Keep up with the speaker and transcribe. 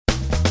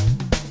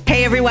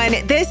Hi,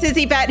 everyone. This is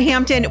Yvette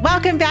Hampton.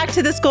 Welcome back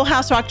to the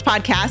Schoolhouse Rocked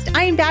podcast.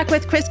 I am back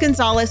with Chris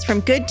Gonzales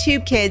from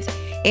GoodTube Kids,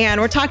 and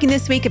we're talking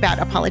this week about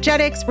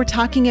apologetics. We're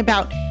talking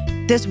about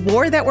this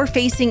war that we're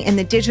facing in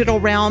the digital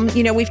realm.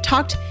 You know, we've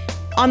talked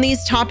on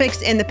these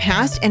topics in the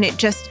past, and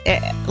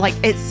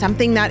it's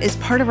something that is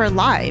part of our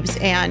lives.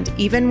 And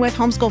even with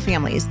homeschool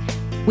families,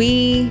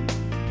 we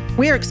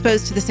are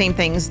exposed to the same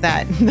things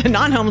that the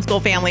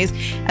non-homeschool families.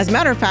 As a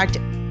matter of fact,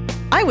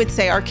 I would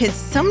say our kids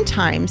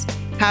sometimes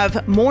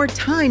have more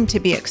time to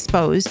be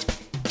exposed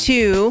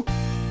to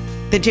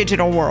the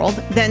digital world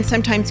than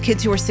sometimes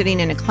kids who are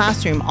sitting in a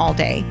classroom all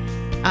day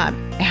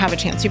have a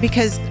chance to,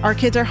 because our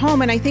kids are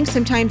home. And I think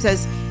sometimes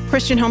as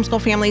Christian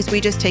homeschool families,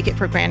 we just take it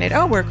for granted.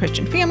 Oh, we're a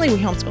Christian family, we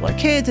homeschool our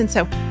kids. And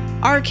so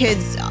our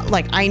kids,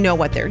 I know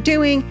what they're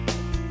doing.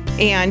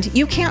 And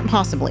you can't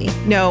possibly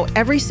know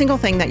every single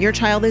thing that your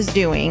child is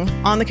doing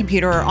on the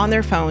computer or on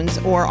their phones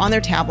or on their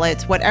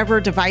tablets,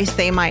 whatever device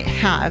they might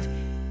have.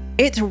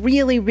 It's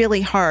really,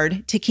 really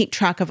hard to keep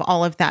track of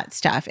all of that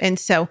stuff. And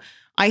so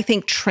I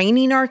think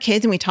training our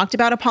kids, and we talked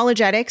about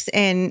apologetics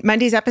in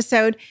Monday's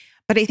episode,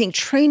 but I think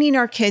training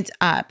our kids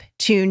up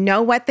to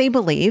know what they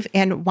believe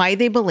and why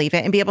they believe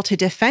it and be able to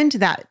defend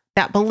that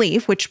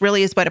belief, which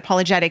really is what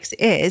apologetics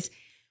is,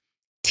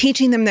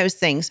 teaching them those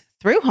things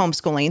through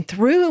homeschooling,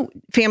 through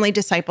family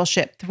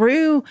discipleship,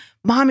 through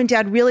mom and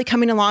dad really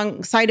coming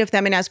alongside of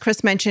them. And as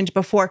Chris mentioned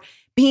before,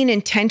 being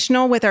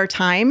intentional with our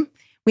time.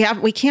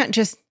 We can't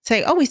just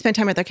say, oh, we spend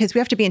time with our kids. We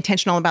have to be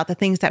intentional about the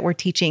things that we're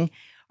teaching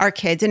our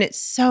kids. And it's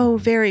so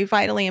very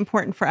vitally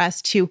important for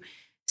us to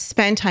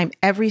spend time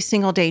every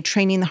single day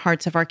training the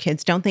hearts of our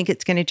kids. Don't think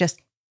it's going to just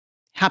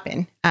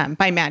happen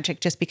by magic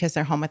just because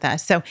they're home with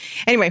us. So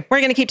anyway,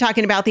 we're going to keep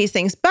talking about these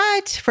things.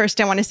 But first,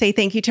 I want to say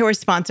thank you to our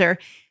sponsor,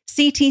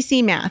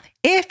 CTC Math.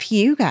 If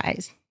you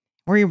guys,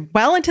 we're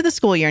well into the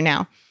school year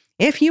now.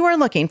 If you are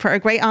looking for a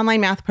great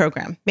online math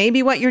program,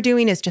 maybe what you're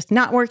doing is just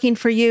not working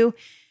for you.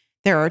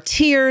 There are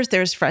tears,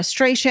 there's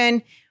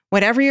frustration,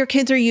 whatever your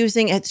kids are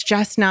using, it's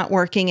just not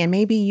working. And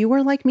maybe you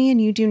are like me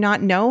and you do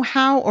not know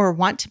how or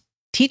want to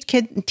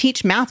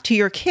teach math to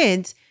your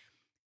kids.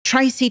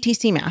 Try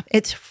CTC Math.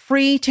 It's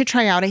free to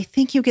try out. I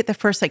think you get the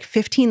first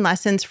 15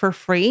 lessons for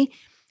free.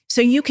 So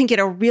you can get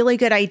a really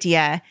good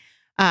idea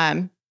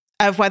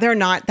of whether or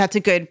not that's a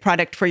good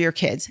product for your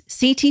kids.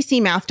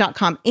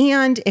 ctcmath.com.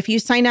 And if you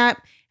sign up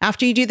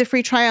after you do the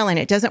free trial and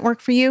it doesn't work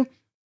for you,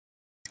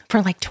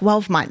 for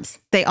 12 months,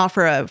 they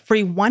offer a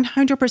free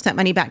 100%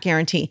 money back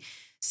guarantee.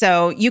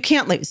 So you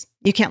can't lose.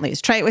 You can't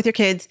lose. Try it with your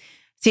kids.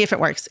 See if it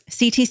works.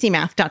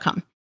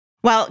 ctcmath.com.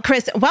 Well,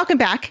 Chris, welcome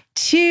back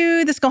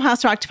to the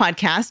Schoolhouse Rocked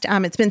podcast.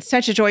 It's been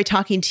such a joy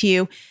talking to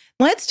you.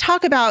 Let's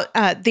talk about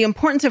the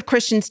importance of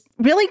Christians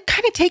really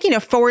kind of taking a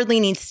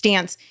forward-leaning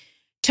stance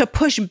to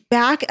push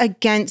back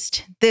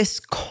against this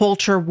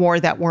culture war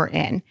that we're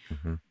in.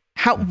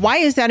 Mm-hmm. Why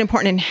is that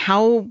important, and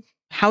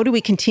how do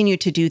we continue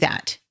to do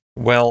that?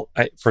 Well,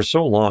 for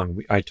so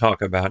long, I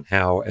talk about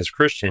how as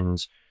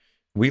Christians,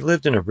 we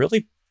lived in a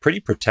really pretty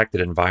protected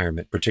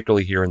environment,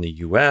 particularly here in the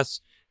U.S.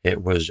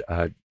 It was,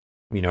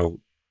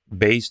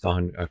 based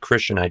on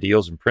Christian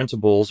ideals and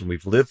principles, and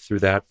we've lived through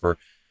that for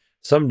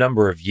some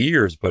number of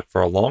years. But for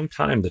a long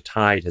time, the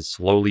tide has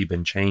slowly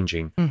been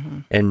changing, mm-hmm.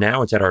 and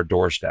now it's at our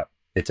doorstep.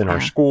 It's in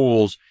our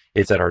schools.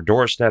 It's at our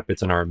doorstep.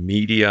 It's in our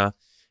media,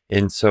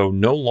 and so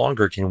no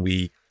longer can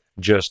we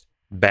just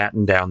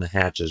batten down the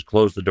hatches,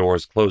 close the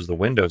doors, close the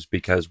windows,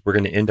 because we're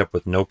going to end up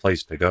with no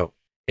place to go.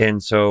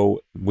 And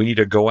so we need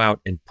to go out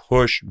and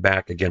push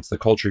back against the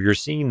culture. You're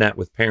seeing that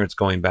with parents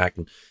going back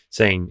and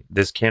saying,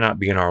 this cannot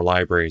be in our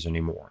libraries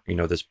anymore.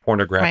 This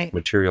pornographic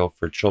material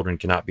for children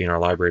cannot be in our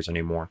libraries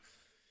anymore.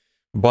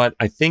 But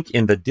I think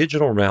in the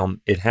digital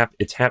realm,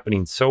 it's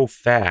happening so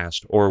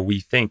fast, or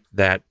we think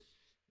that,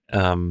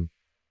 and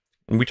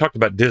we talked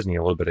about Disney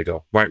a little bit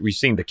ago, right? We've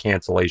seen the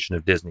cancellation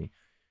of Disney.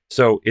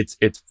 So it's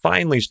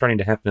finally starting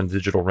to happen in the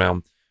digital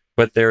realm,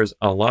 but there's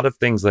a lot of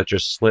things that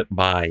just slip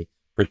by,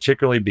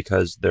 particularly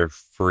because they're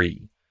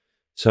free.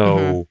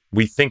 So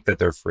we think that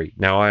they're free.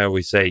 Now, I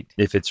always say,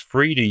 if it's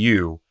free to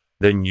you,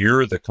 then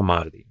you're the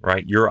commodity,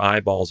 right? Your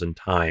eyeballs and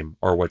time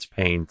are what's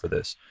paying for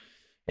this.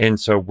 And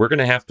so we're going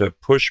to have to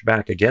push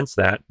back against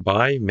that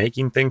by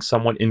making things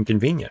somewhat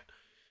inconvenient.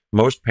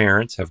 Most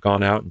parents have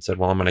gone out and said,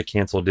 well, I'm going to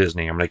cancel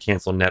Disney. I'm going to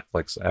cancel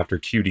Netflix after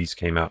Cuties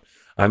came out.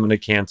 I'm going to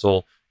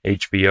cancel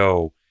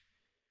HBO.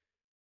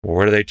 Well,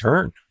 where do they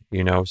turn?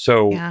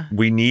 So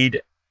we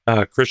need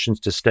Christians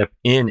to step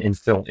in and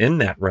fill in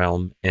that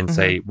realm and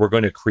say, we're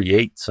going to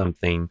create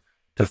something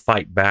to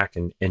fight back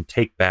and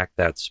take back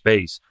that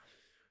space.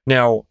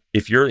 Now,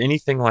 if you're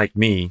anything like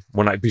me,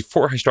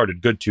 before I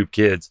started GoodTube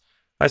Kids,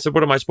 I said,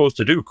 what am I supposed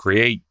to do?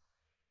 Create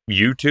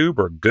YouTube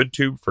or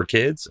GoodTube for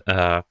kids?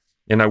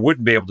 And I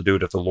wouldn't be able to do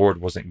it if the Lord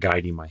wasn't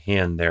guiding my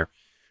hand there.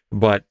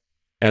 But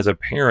as a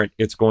parent,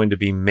 it's going to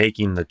be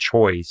making the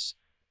choice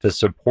to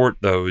support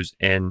those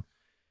and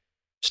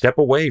step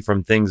away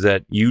from things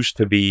that used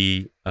to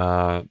be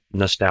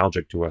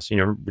nostalgic to us.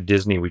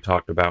 Disney, we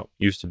talked about,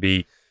 used to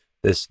be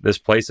this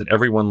place that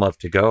everyone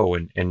loved to go,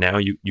 and now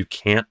you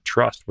can't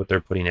trust what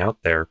they're putting out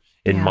there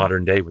in Yeah.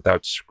 modern day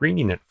without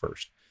screening it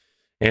first.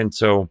 And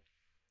so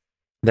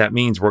that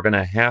means we're going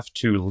to have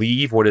to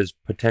leave what is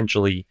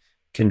potentially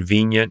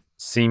convenient,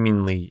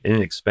 seemingly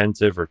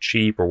inexpensive or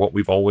cheap, or what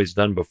we've always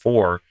done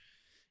before,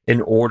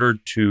 in order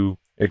to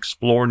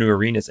explore new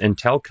arenas and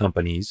tell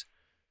companies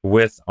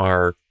with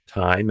our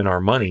time and our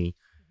money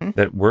Mhm.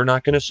 that we're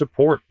not going to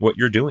support what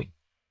you're doing.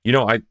 You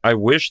know, I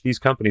wish these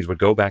companies would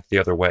go back the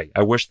other way.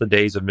 I wish the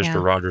days of Mr.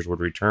 Yeah. Rogers would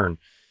return,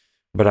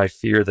 but I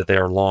fear that they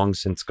are long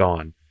since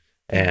gone,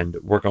 and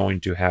we're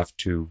going to have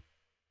to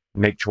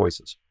make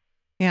choices.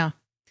 Yeah.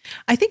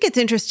 I think it's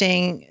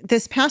interesting.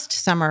 This past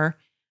summer,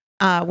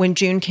 when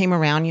June came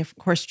around, of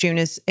course, June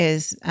is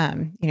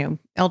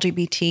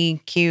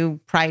LGBTQ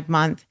Pride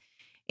Month,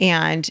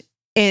 and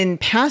in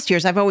past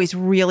years, I've always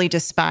really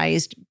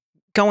despised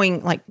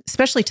going, like,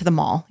 especially to the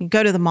mall. You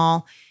go to the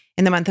mall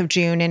in the month of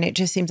June, and it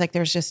just seems like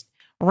there's just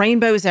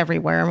rainbows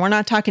everywhere. And we're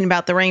not talking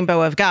about the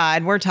rainbow of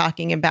God. We're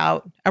talking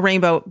about a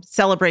rainbow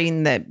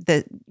celebrating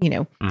the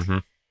Mm-hmm.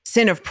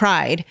 sin of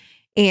pride.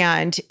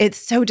 And it's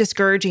so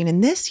discouraging.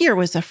 And this year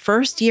was the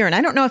first year, and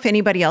I don't know if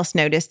anybody else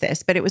noticed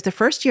this, but it was the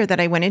first year that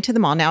I went into the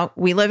mall. Now,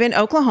 we live in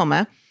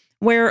Oklahoma,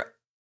 where,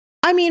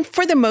 I mean,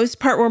 for the most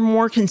part, we're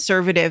more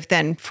conservative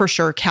than, for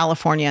sure,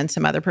 California and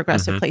some other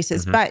progressive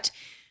places. Mm-hmm. But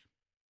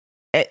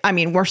I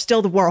mean, we're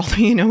still the world,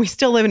 we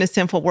still live in a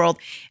sinful world.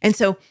 And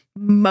so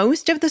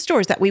most of the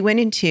stores that we went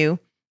into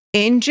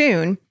in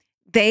June,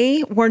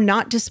 they were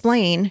not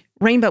displaying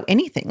rainbow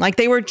anything. Like,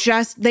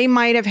 they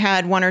might have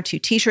had one or two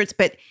t-shirts,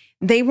 but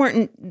they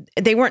weren't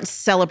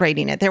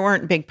celebrating it. There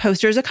weren't big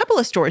posters. A couple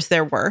of stores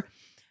there were,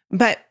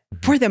 but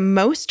for the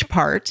most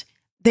part,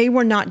 they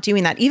were not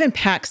doing that. Even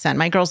PacSun,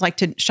 my girls like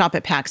to shop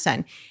at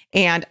PacSun,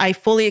 and I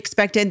fully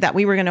expected that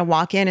we were going to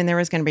walk in and there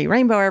was going to be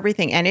rainbow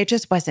everything, and it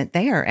just wasn't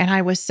there. And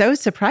I was so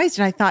surprised.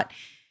 And I thought,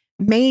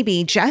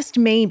 maybe, just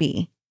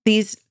maybe,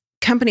 these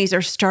companies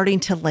are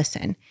starting to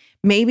listen.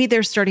 Maybe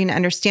they're starting to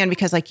understand,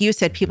 because, like you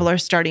said, people are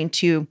starting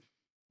to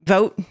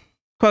vote,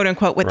 quote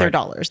unquote, with their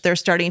dollars. They're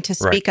starting to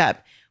speak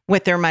up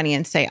with their money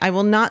and say, I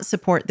will not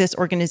support this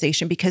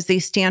organization because they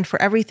stand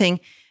for everything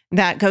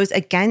that goes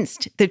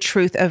against the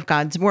truth of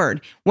God's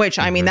word, which,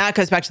 I mean, that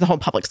goes back to the whole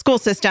public school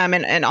system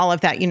and all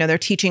of that. They're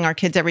teaching our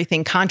kids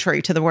everything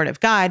contrary to the word of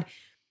God,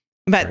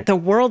 but the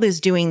world is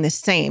doing the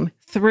same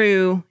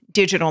through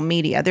digital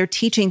media. They're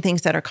teaching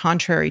things that are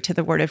contrary to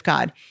the word of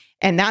God.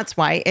 And that's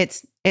why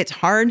it's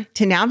hard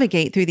to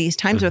navigate through these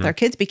times with our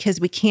kids, because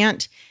we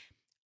can't,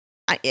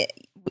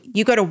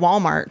 you go to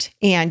Walmart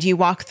and you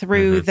walk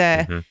through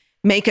the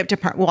makeup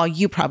department. Well,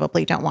 you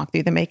probably don't walk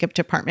through the makeup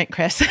department,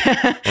 Chris.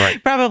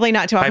 Probably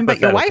not too often, but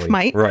your wife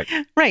might.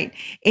 Right.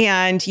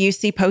 And you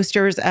see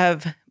posters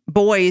of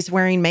boys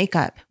wearing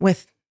makeup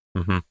with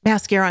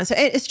mascara on. So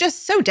it's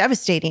just so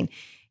devastating.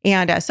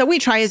 And so we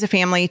try as a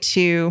family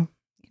to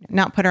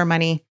not put our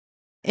money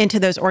into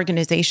those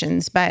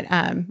organizations, but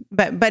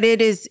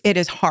it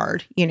is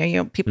hard.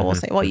 People will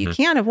say, well, you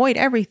can't avoid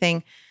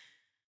everything.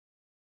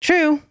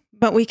 True,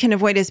 but we can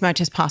avoid as much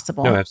as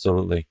possible. No,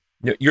 absolutely.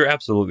 You're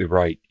absolutely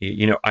right.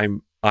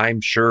 I'm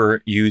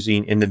sure,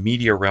 using in the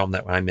media realm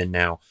that I'm in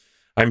now,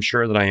 I'm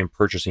sure that I am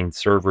purchasing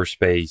server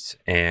space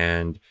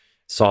and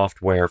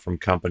software from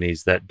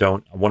companies that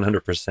don't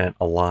 100%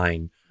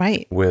 align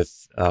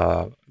with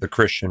the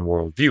Christian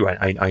worldview.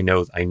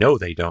 I know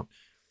they don't,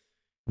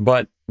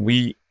 but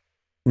we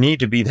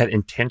need to be that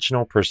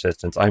intentional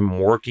persistence. I'm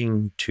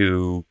working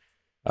to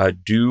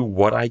do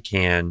what I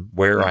can,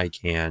 where I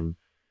can,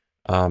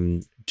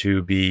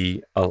 to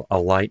be a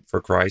light for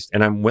Christ.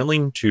 And I'm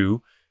willing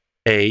to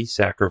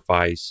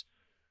sacrifice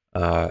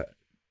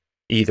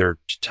either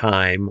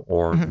time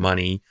or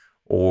money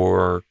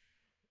or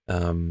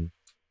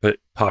but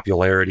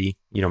popularity.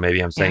 Maybe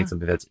I'm saying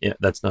something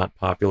that's not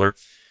popular.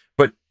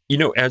 But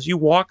as you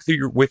walk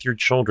through with your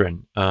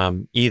children,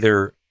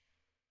 either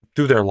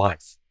through their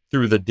life,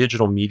 through the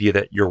digital media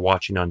that you're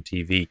watching on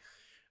TV,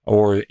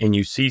 and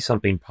you see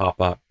something pop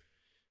up,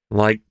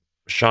 like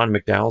Sean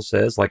McDowell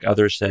says, like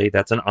others say,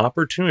 that's an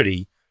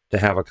opportunity to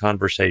have a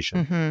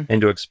conversation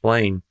and to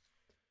explain.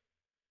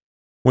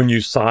 When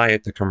you sigh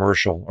at the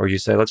commercial, or you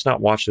say, let's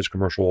not watch this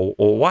commercial,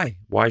 well, why?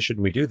 Why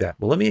shouldn't we do that?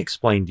 Well, let me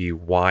explain to you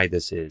why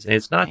this is. And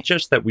it's not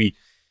just that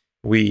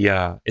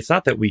it's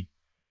not that we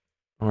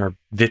are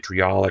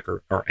vitriolic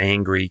or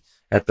angry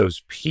at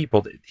those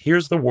people.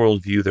 Here's the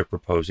worldview they're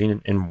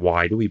proposing, and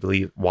why do we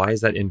believe, why is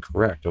that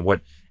incorrect? And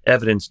what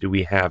evidence do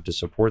we have to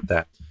support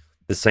that?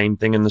 The same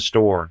thing in the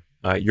store.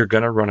 You're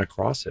going to run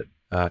across it,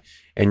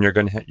 and you're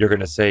going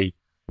to say,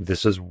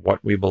 this is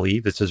what we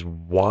believe. This is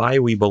why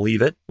we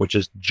believe it, which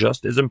is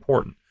just as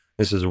important.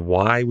 This is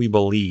why we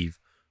believe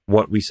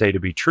what we say to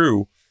be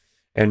true.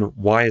 And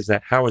why is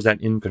that? How is that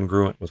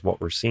incongruent with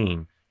what we're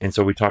seeing? And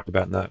so we talked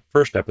about in the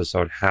first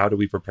episode, how do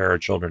we prepare our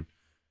children?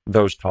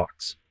 Those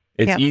talks.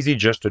 It's easy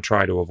just to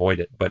try to avoid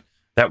it, but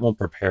that won't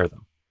prepare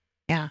them.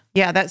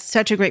 Yeah, that's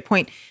such a great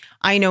point.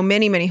 I know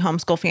many, many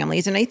homeschool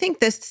families, and I think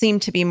this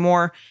seemed to be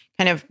more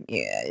kind of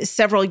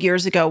several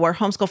years ago, where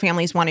homeschool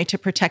families wanted to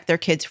protect their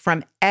kids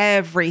from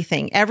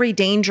everything, every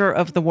danger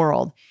of the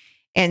world.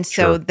 And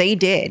so they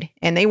did,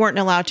 and they weren't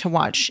allowed to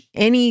watch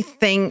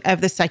anything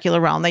of the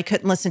secular realm. They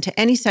couldn't listen to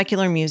any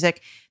secular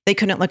music. They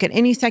couldn't look at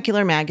any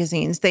secular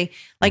magazines. They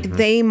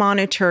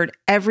monitored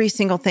every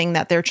single thing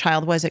that their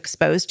child was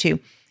exposed to.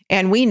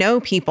 And we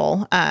know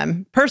people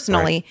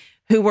personally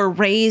who were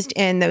raised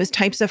in those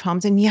types of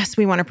homes. And yes,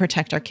 we want to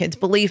protect our kids.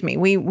 Believe me,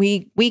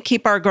 we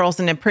keep our girls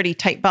in a pretty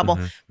tight bubble.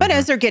 But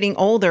as they're getting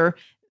older,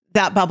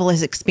 that bubble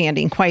is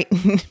expanding quite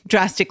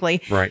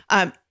drastically. Right.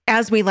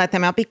 As we let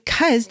them out,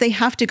 because they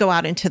have to go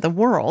out into the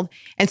world.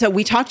 And so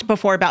we talked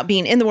before about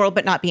being in the world,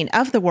 but not being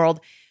of the world.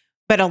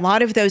 But a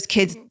lot of those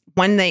kids,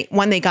 when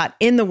they got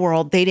in the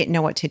world, they didn't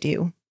know what to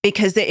do,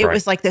 because it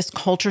was like this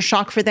culture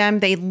shock for them.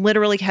 They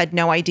literally had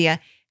no idea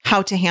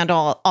how to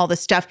handle all the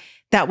stuff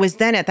that was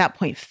then at that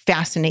point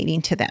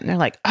fascinating to them. They're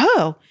like,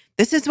 oh,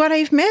 this is what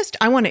I've missed.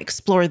 I want to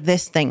explore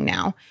this thing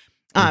now.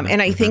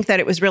 And I think that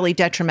it was really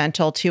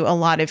detrimental to a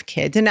lot of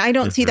kids. And I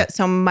don't see that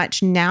so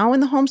much now in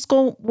the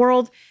homeschool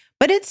world,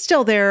 but it's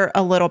still there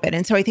a little bit.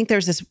 And so I think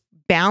there's this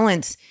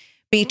balance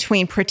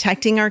between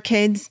protecting our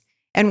kids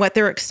and what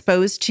they're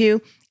exposed to,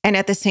 and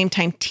at the same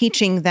time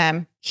teaching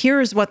them,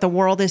 here's what the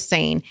world is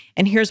saying,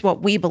 and here's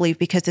what we believe,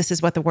 because this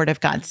is what the Word of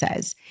God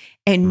says.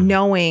 And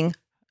knowing,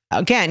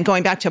 again,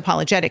 going back to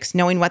apologetics,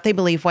 knowing what they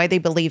believe, why they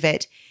believe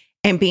it,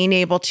 and being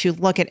able to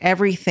look at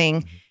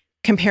everything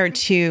compared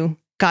to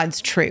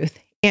God's truth,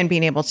 and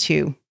being able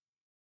to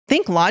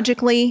think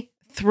logically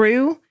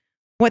through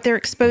what they're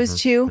exposed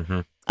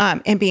to,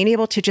 and being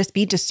able to just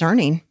be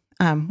discerning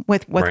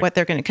with what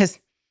they're going to, because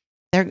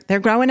they're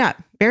growing up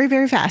very,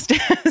 very fast.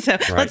 So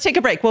let's take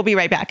a break. We'll be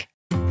right back.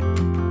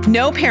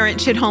 No parent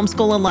should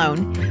homeschool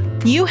alone.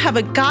 You have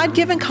a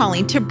God-given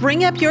calling to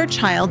bring up your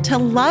child to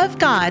love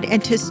God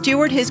and to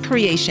steward His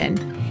creation.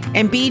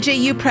 And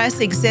BJU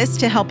Press exists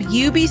to help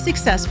you be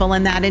successful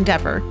in that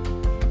endeavor.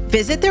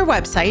 Visit their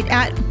website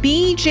at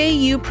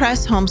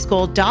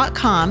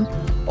bjupresshomeschool.com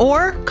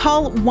or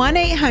call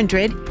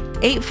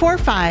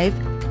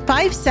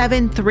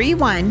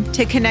 1-800-845-5731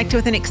 to connect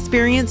with an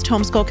experienced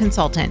homeschool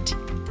consultant.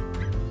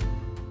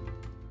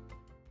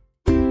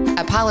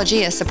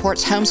 Apologia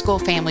supports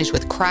homeschool families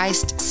with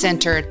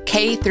Christ-centered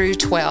K through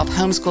 12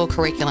 homeschool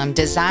curriculum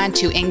designed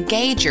to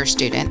engage your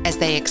student as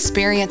they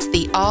experience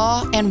the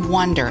awe and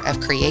wonder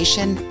of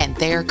creation and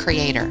their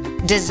creator.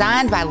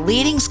 Designed by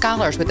leading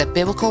scholars with a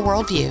biblical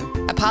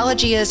worldview,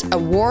 Apologia's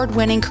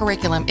award-winning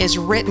curriculum is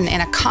written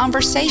in a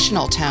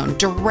conversational tone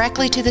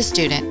directly to the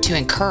student to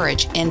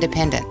encourage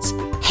independence.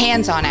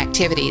 Hands-on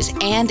activities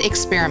and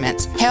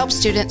experiments help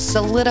students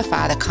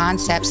solidify the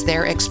concepts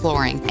they're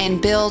exploring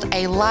and build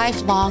a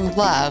lifelong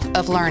love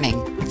of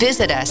learning.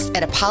 Visit us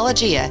at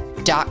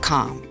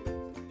apologia.com.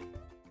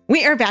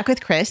 We are back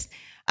with Chris.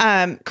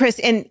 Chris,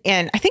 and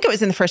I think it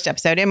was in the first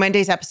episode, in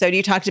Monday's episode,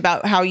 you talked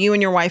about how you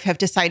and your wife have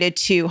decided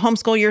to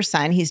homeschool your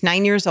son. He's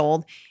 9 years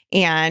old.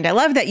 And I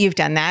love that you've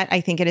done that.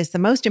 I think it is the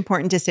most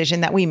important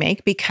decision that we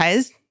make,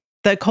 because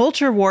the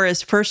culture war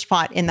is first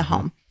fought in the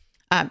home.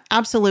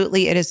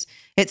 Absolutely. It is.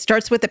 It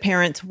starts with the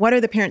parents. What are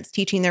the parents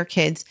teaching their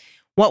kids?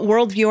 What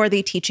worldview are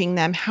they teaching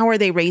them? How are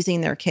they raising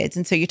their kids?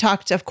 And so you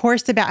talked, of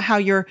course, about how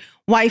your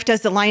wife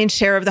does the lion's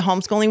share of the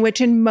homeschooling, which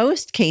in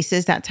most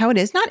cases, that's how it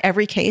is. Not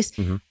every case.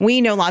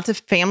 We know lots of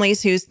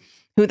families who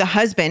the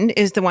husband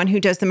is the one who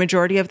does the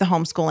majority of the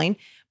homeschooling.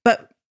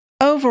 But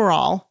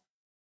overall,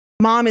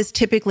 mom is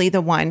typically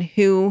the one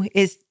who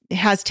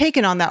has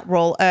taken on that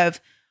role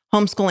of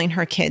homeschooling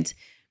her kids.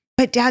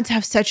 But dads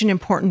have such an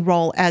important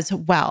role as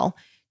well.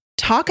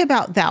 Talk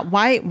about that.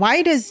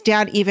 Why does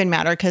dad even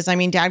matter? Because I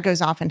mean, dad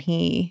goes off and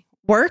he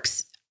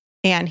works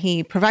and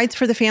he provides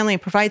for the family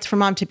and provides for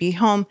mom to be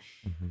home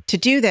to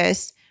do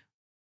this.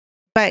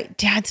 But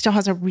dad still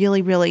has a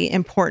really, really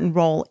important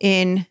role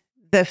in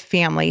the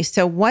family.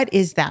 So what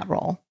is that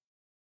role?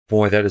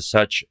 Boy, that is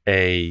such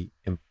a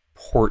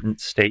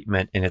important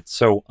statement, and it's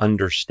so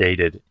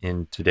understated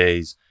in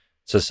today's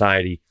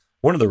society.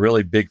 One of the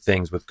really big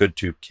things with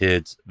GoodTube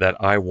Kids that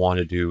I want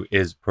to do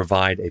is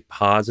provide a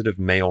positive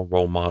male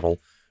role model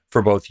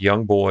for both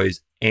young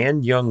boys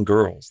and young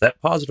girls. That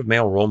positive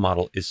male role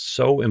model is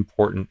so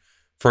important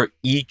for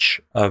each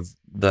of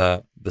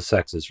the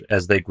sexes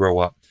as they grow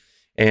up.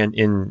 And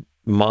in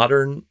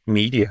modern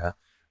media,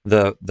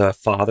 the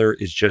father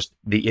is just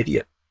the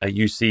idiot.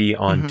 You see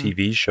on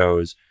TV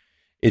shows,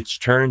 it's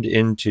turned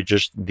into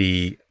just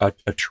a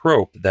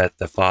trope that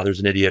the father's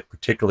an idiot.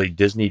 Particularly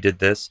Disney did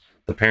this.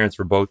 The parents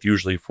were both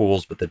usually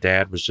fools, but the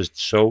dad was just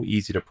so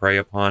easy to prey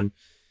upon.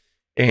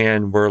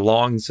 And we're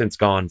long since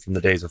gone from the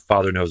days of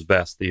Father Knows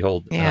Best, the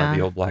old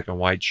black and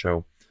white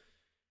show.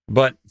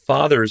 But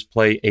fathers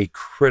play a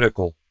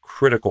critical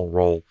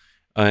role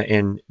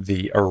in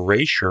the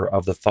erasure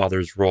of the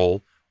father's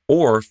role,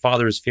 or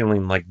fathers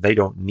feeling like they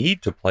don't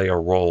need to play a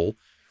role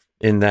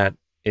in that,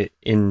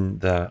 in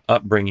the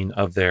upbringing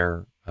of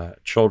their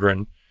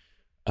children,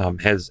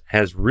 has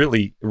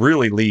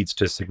really leads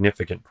to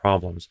significant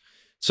problems.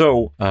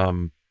 So,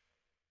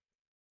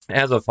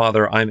 as a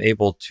father, I'm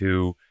able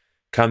to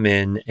come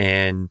in,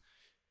 and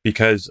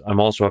because I'm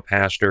also a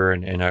pastor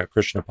and a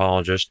Christian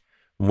apologist,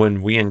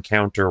 when we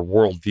encounter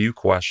worldview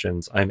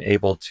questions, I'm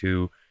able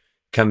to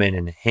come in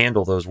and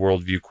handle those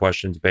worldview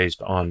questions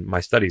based on my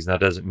studies. And that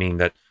doesn't mean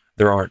that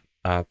there aren't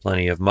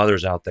plenty of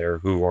mothers out there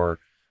who are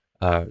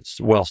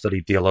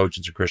well-studied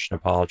theologians or Christian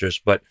apologists,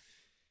 but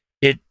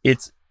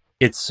it's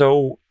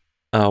so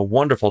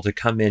wonderful to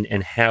come in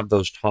and have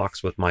those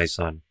talks with my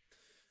son.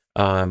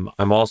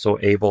 I'm also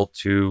able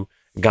to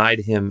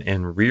guide him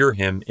and rear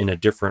him in a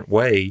different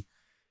way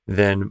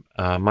than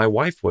my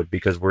wife would,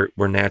 because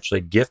we're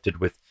naturally gifted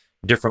with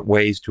different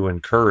ways to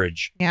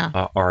encourage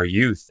our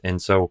youth. And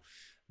so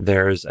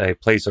there's a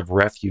place of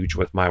refuge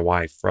with my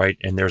wife, right?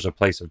 And there's a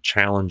place of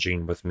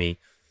challenging with me.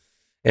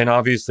 And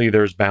obviously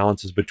there's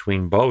balances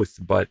between both.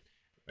 But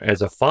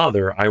as a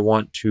father, I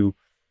want to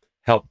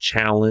help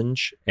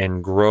challenge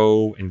and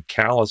grow and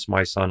callous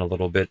my son a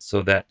little bit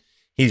so that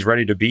he's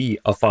ready to be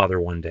a father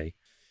one day.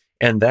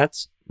 And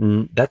that's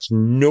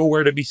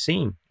nowhere to be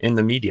seen in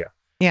the media.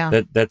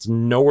 Yeah. That's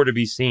nowhere to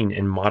be seen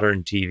in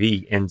modern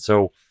TV. And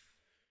so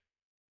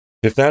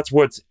if that's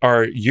what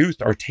our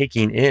youth are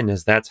taking in,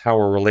 is that's how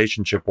a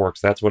relationship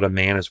works, that's what a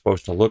man is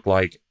supposed to look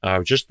like.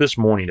 Just this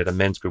morning at a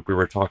men's group, we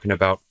were talking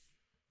about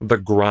the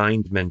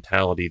grind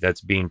mentality that's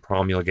being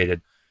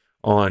promulgated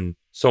on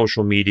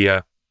social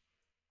media,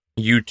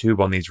 YouTube,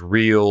 on these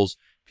reels,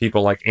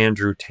 people like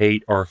Andrew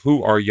Tate, or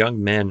who our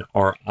young men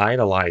are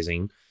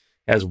idolizing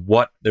as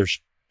what they're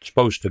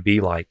supposed to be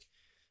like.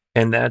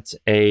 And that's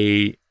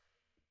a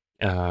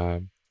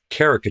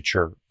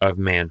caricature of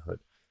manhood.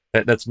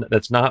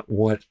 That's not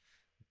what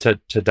to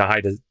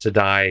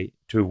die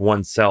to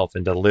oneself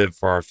and to live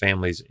for our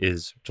families,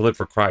 is to live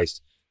for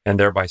Christ and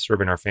thereby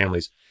serving our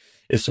families,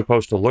 is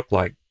supposed to look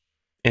like.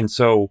 And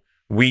so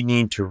we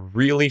need to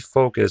really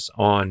focus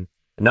on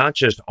not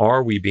just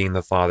are we being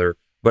the father,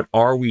 but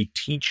are we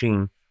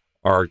teaching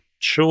our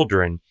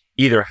children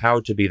either how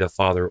to be the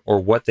father or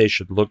what they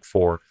should look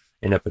for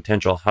in a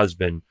potential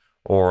husband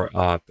or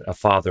a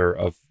father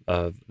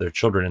of their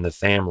children in the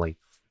family.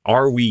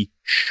 Are we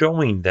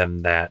showing them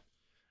that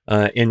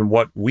in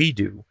what we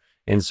do?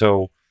 And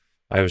so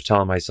I was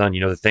telling my son,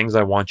 the things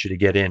I want you to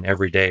get in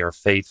every day are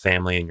faith,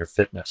 family, and your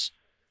fitness.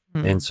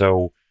 And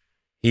so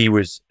he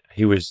was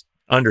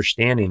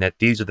understanding that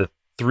these are the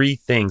three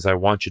things I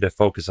want you to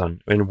focus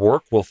on, and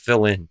work will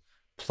fill in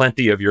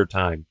plenty of your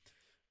time.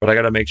 But I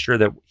got to make sure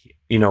that,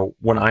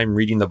 when I'm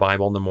reading the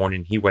Bible in the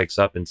morning, he wakes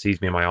up and sees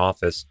me in my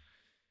office.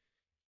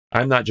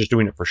 I'm not just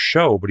doing it for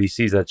show, but he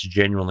sees that's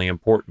genuinely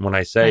important. When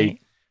I say,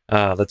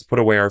 let's put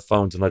away our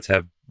phones and let's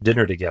have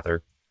dinner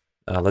together,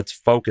 let's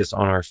focus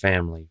on our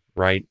family,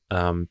 right?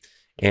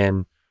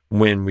 And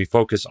when we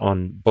focus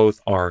on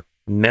both our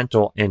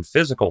mental and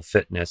physical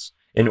fitness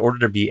in order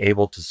to be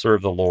able to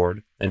serve the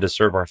Lord and to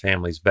serve our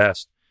families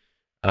best,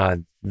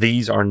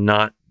 these are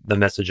not the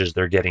messages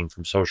they're getting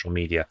from social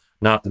media,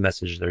 not the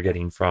messages they're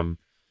getting from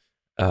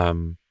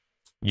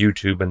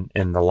YouTube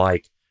and the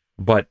like,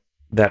 but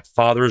that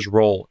father's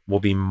role will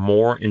be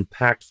more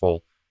impactful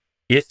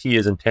if he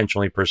is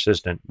intentionally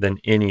persistent than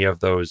any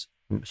of those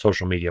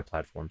social media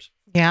platforms.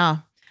 Yeah.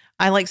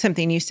 I like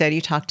something you said.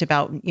 You talked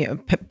about,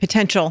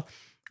 potential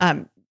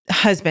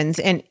husbands.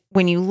 And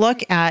when you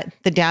look at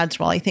the dad's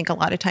role, I think a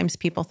lot of times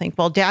people think,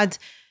 well, dads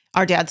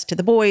are dads to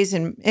the boys,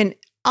 and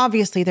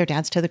obviously they're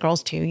dads to the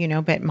girls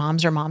too, but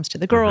moms are moms to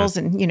the girls.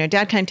 And,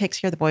 dad kind of takes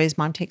care of the boys,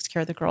 mom takes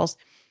care of the girls.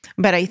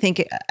 But I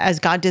think as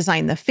God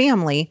designed the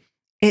family,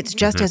 it's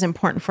just as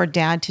important for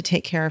dad to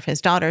take care of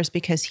his daughters,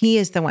 because he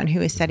is the one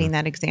who is setting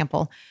that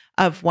example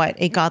of what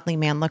a godly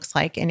man looks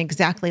like. And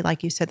exactly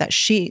like you said,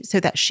 so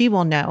that she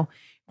will know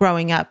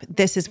growing up,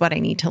 this is what I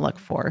need to look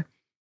for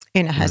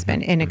in a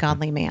husband, in a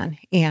godly man.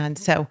 And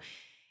so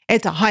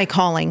it's a high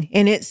calling,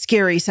 and it's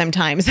scary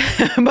sometimes,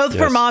 both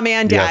for mom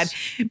and dad,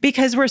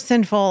 because we're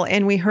sinful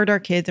and we hurt our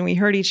kids and we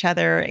hurt each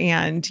other.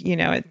 And,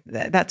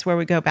 that's where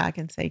we go back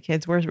and say,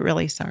 kids, we're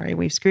really sorry.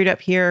 We've screwed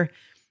up here,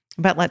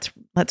 but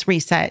let's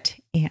reset.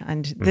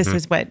 And this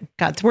is what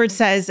God's word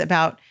says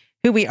about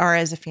who we are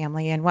as a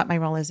family and what my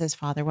role is as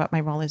father, what my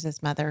role is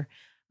as mother,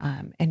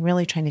 and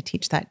really trying to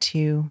teach that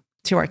to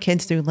our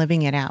kids through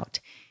living it out.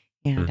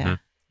 And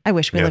I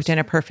wish we lived in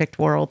a perfect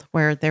world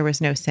where there was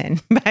no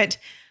sin, but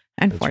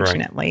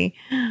unfortunately,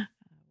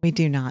 we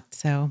do not.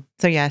 So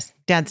yes,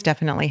 dads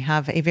definitely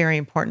have a very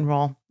important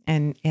role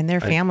in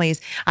their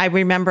families. I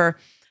remember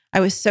I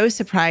was so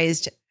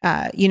surprised,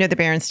 the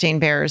Berenstain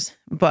Bears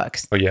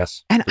books. Oh,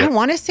 yes. And I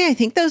want to say, I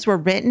think those were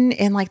written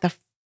in like the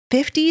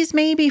 50s,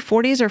 maybe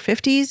 40s or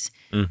 50s.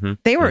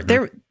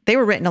 They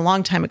were written a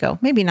long time ago.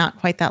 Maybe not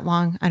quite that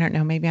long. I don't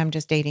know. Maybe I'm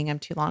just dating them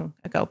too long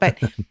ago,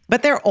 but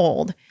they're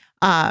old.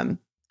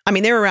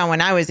 They were around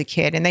when I was a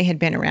kid, and they had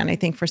been around, I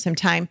think, for some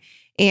time.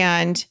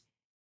 And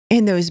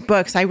in those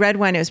books, I read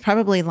one, it was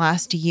probably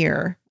last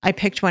year. I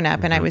picked one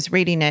up and I was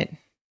reading it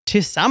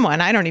to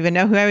someone. I don't even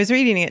know who I was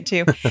reading it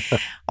to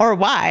or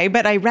why,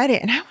 but I read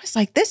it and I was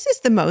like, this is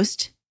the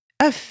most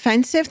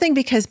offensive thing,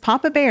 because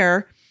Papa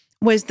Bear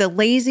was the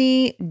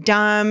lazy,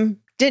 dumb,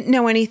 didn't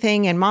know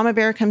anything. And Mama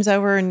Bear comes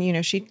over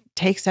and, she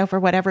takes over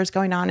whatever's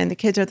going on, and the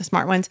kids are the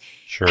smart ones.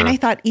 Sure. And I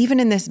thought, even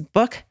in this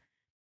book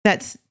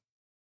that's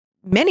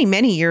many,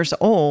 many years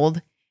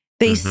old,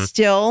 they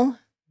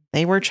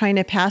were trying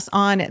to pass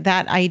on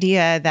that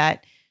idea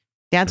that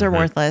dads are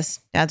worthless,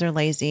 dads are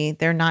lazy,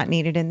 they're not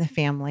needed in the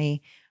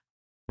family.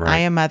 Right. I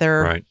am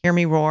mother, hear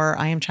me roar.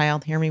 I am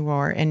child, hear me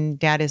roar. And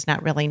dad is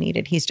not really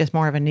needed. He's just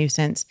more of a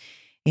nuisance.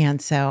 And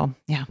so,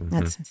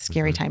 that's a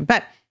scary time.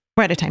 But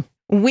we're out of time.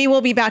 We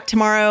will be back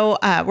tomorrow.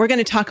 We're going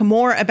to talk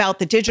more about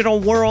the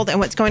digital world and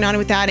what's going on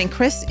with that. And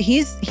Chris,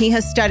 he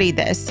has studied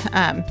this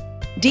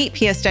deep.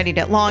 He has studied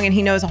it long, and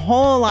he knows a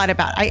whole lot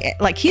about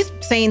it. He's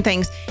saying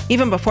things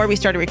even before we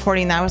started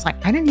recording that I was like,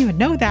 I didn't even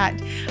know that.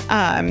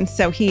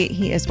 So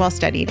he is well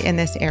studied in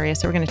this area.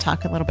 So we're going to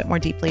talk a little bit more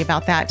deeply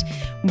about that.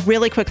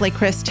 Really quickly,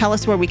 Chris, tell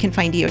us where we can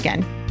find you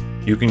again.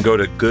 You can go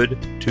to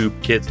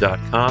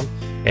goodtubekids.com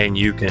and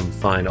you can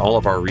find all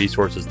of our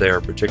resources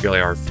there,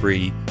 particularly our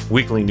free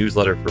weekly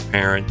newsletter for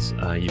parents.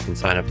 You can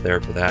sign up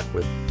there for that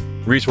with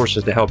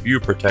resources to help you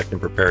protect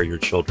and prepare your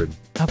children.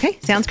 Okay,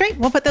 sounds great.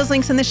 We'll put those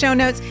links in the show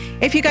notes.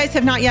 If you guys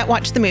have not yet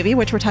watched the movie,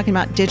 which we're talking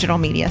about digital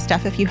media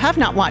stuff, if you have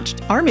not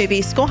watched our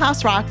movie,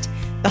 Schoolhouse Rocked,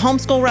 The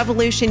Homeschool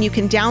Revolution, you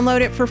can download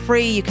it for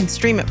free. You can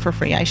stream it for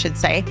free, I should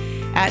say,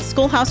 at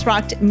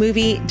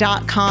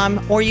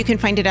schoolhouserockedmovie.com, or you can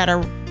find it at our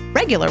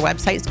regular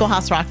website,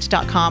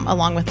 schoolhouserocked.com,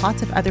 along with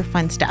lots of other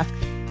fun stuff.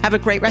 Have a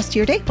great rest of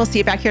your day. We'll see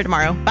you back here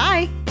tomorrow.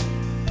 Bye.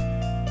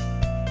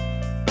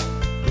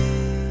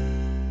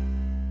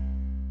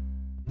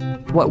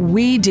 What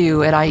we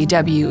do at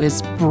IEW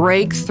is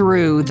break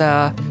through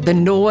the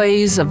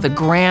noise of the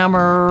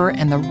grammar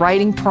and the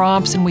writing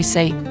prompts, and we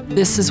say,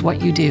 this is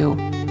what you do,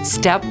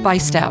 step by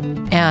step.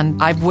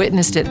 And I've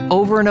witnessed it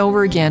over and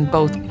over again,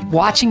 both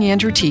watching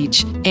Andrew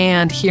teach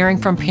and hearing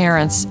from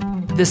parents,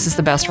 this is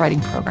the best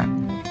writing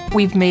program.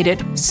 We've made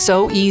it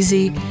so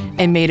easy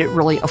and made it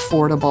really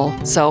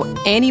affordable. So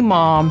any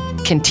mom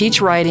can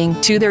teach writing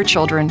to their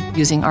children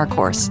using our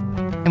course,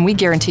 and we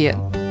guarantee it.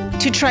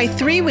 To try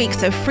 3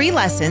 weeks of free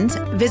lessons,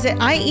 visit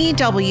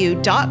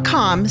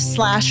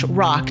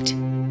IEW.com/rocked.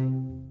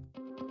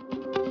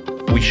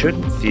 We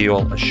shouldn't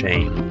feel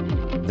ashamed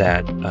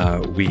that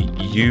we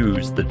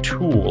use the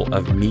tool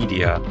of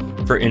media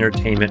for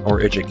entertainment or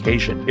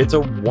education. It's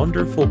a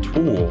wonderful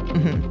tool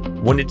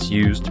when it's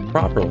used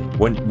properly,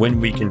 when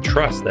we can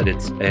trust that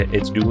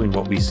it's doing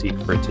what we seek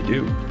for it to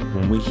do.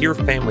 When we hear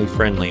family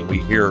friendly, we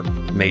hear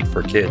made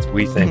for kids,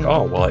 we think,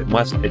 oh, well, it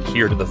must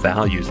adhere to the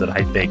values that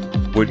I think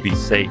would be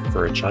safe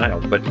for a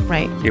child. But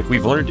if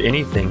we've learned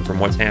anything from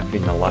what's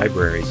happening in the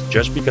libraries,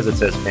 just because it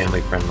says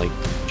family friendly,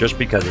 just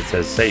because it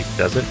says safe,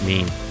 doesn't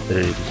mean that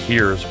it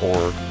adheres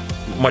or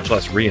much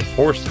less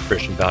reinforce the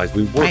Christian values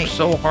we work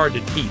so hard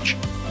to teach